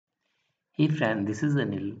Hey friend, this is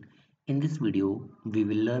Anil. In this video, we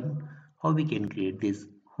will learn how we can create this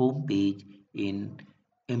home page in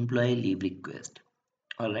employee leave request.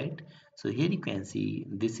 Alright, so here you can see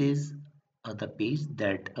this is the page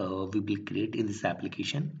that we will create in this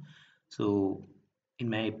application. So in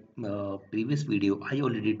my previous video, I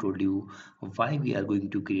already told you why we are going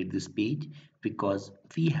to create this page because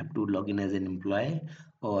we have to log in as an employee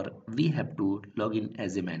or we have to log in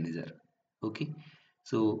as a manager. Okay,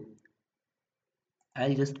 so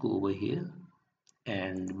I'll just go over here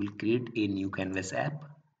and we'll create a new canvas app.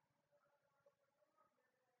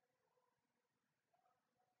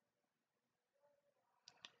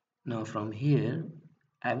 Now from here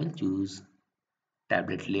I will choose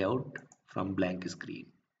tablet layout from blank screen.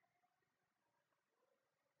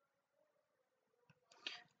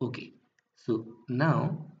 Okay, so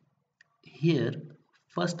now here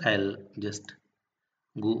first I'll just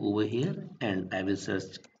go over here and I will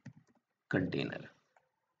search container.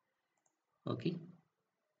 Okay,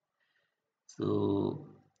 so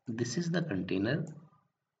this is the container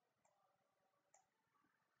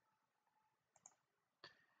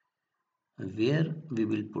where we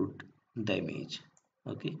will put the image.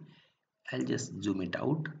 Okay, I'll just zoom it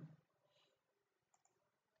out.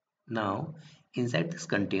 Now inside this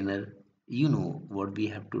container, you know what we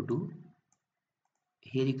have to do.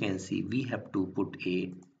 Here you can see we have to put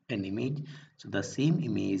an image. So the same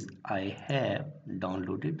image I have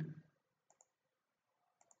downloaded,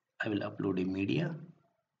 I will upload a media.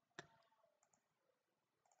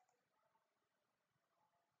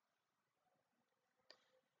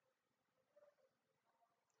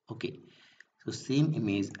 Okay, so same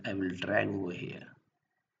image I will drag over here.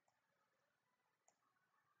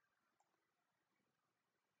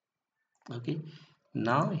 Okay,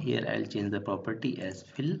 now here I'll change the property as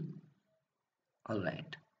fill. All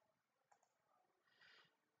right,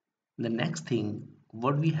 the next thing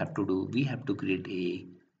what we have to do, we have to create a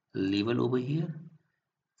label over here.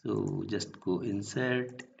 So just go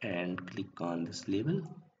insert and click on this label.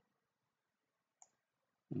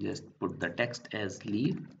 Just put the text as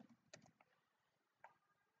leave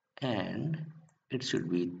and it should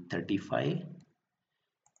be 35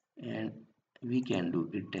 and we can do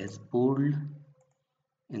it as bold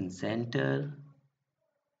in center.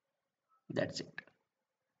 That's it.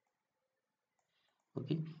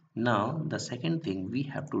 Okay, now the second thing, we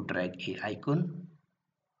have to drag a icon.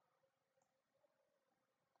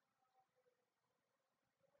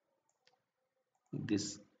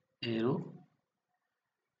 This arrow.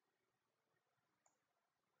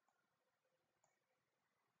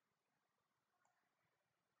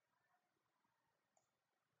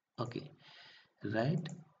 Okay, right,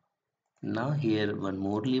 now here one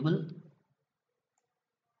more label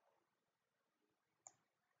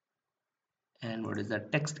and what is the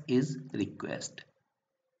text is request.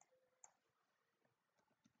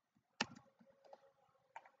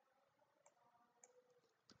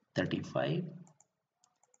 35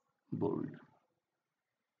 bold.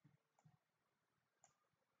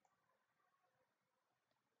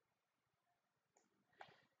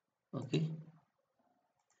 Okay,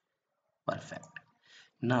 perfect.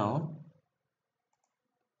 Now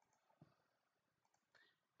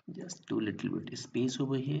just do little bit space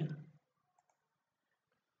over here.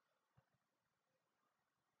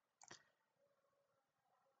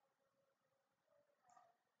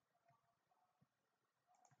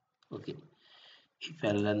 Okay, if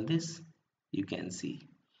I run this, you can see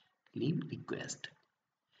leave request,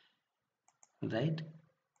 right?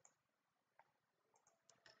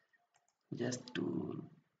 Just do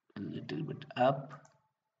a little bit up.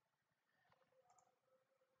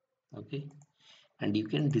 Okay, and you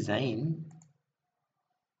can design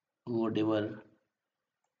whatever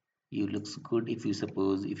you looks good. If you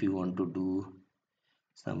suppose if you want to do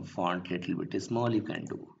some font little bit small, you can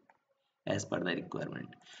do as per the requirement.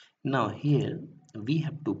 Now here we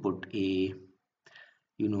have to put a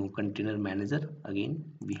container manager.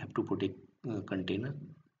 Again we have to put a container.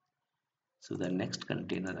 So the next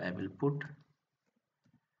container I will put,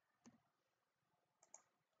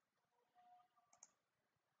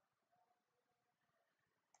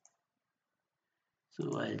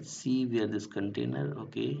 so I'll see where this container.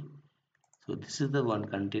 Okay, so this is the one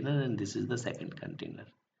container and this is the second container.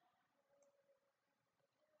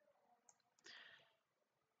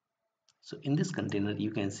 So in this container you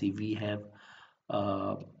can see we have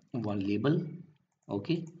uh, one label.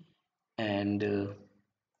 Okay, and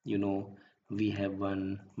you know we have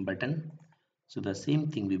one button. So the same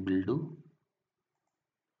thing we will do,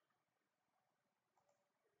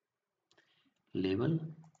 label,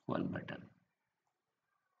 one button.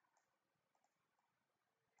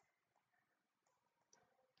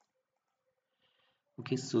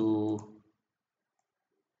 Okay, so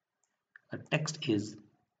a text is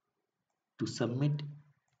to submit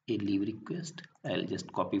a leave request. I'll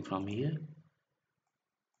just copy from here.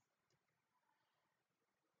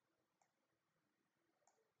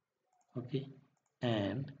 Okay,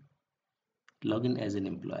 and login as an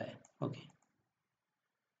employee. Okay,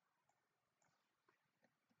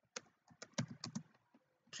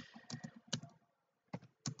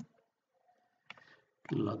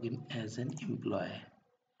 login as an employee.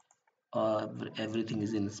 Everything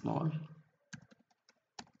is in small.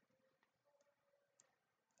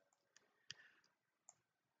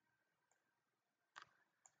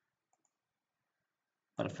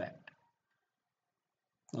 Perfect.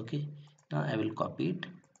 Okay, now I will copy it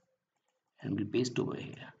and will paste over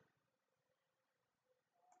here.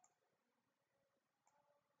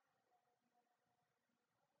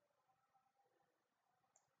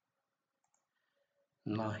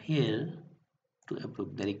 Now here, to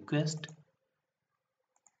approve the request,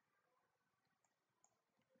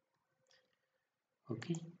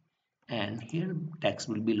 okay, and here text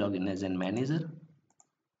will be login as a manager.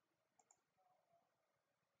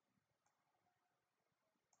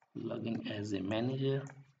 Login as a manager.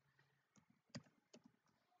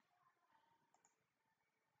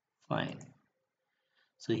 Fine.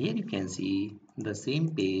 So here you can see the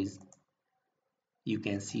same page. You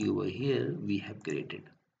can see over here we have created.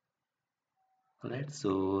 Alright,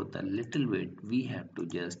 so the little bit we have to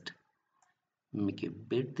just make a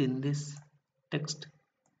bit in this text.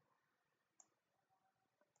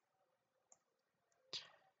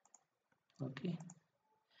 Okay,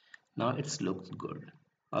 now it looks good.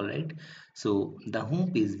 Alright, so the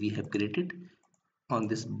home page we have created. On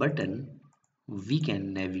this button we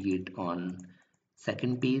can navigate on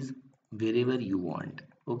second page wherever you want.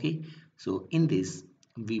 Okay, so in this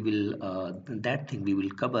we will that thing we will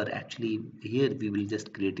cover. Actually here we will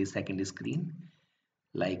just create a second screen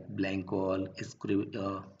like blank all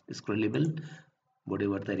scrollable,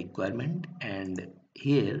 whatever the requirement, and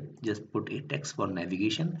here just put a text for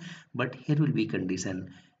navigation. But here will be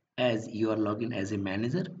condition as you are login as a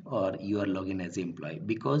manager or you are login as an employee,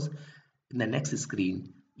 because in the next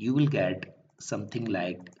screen you will get something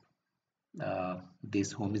like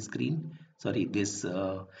this home screen, sorry, this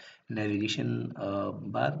navigation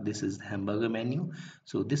bar. This is hamburger menu.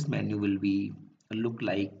 So this menu will be look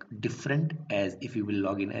like different as if you will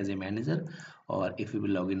log in as a manager or if you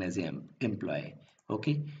will log in as an employee.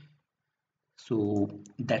 Okay, so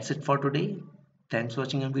that's it for today. Thanks for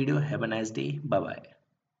watching a video. Have a nice day. Bye bye.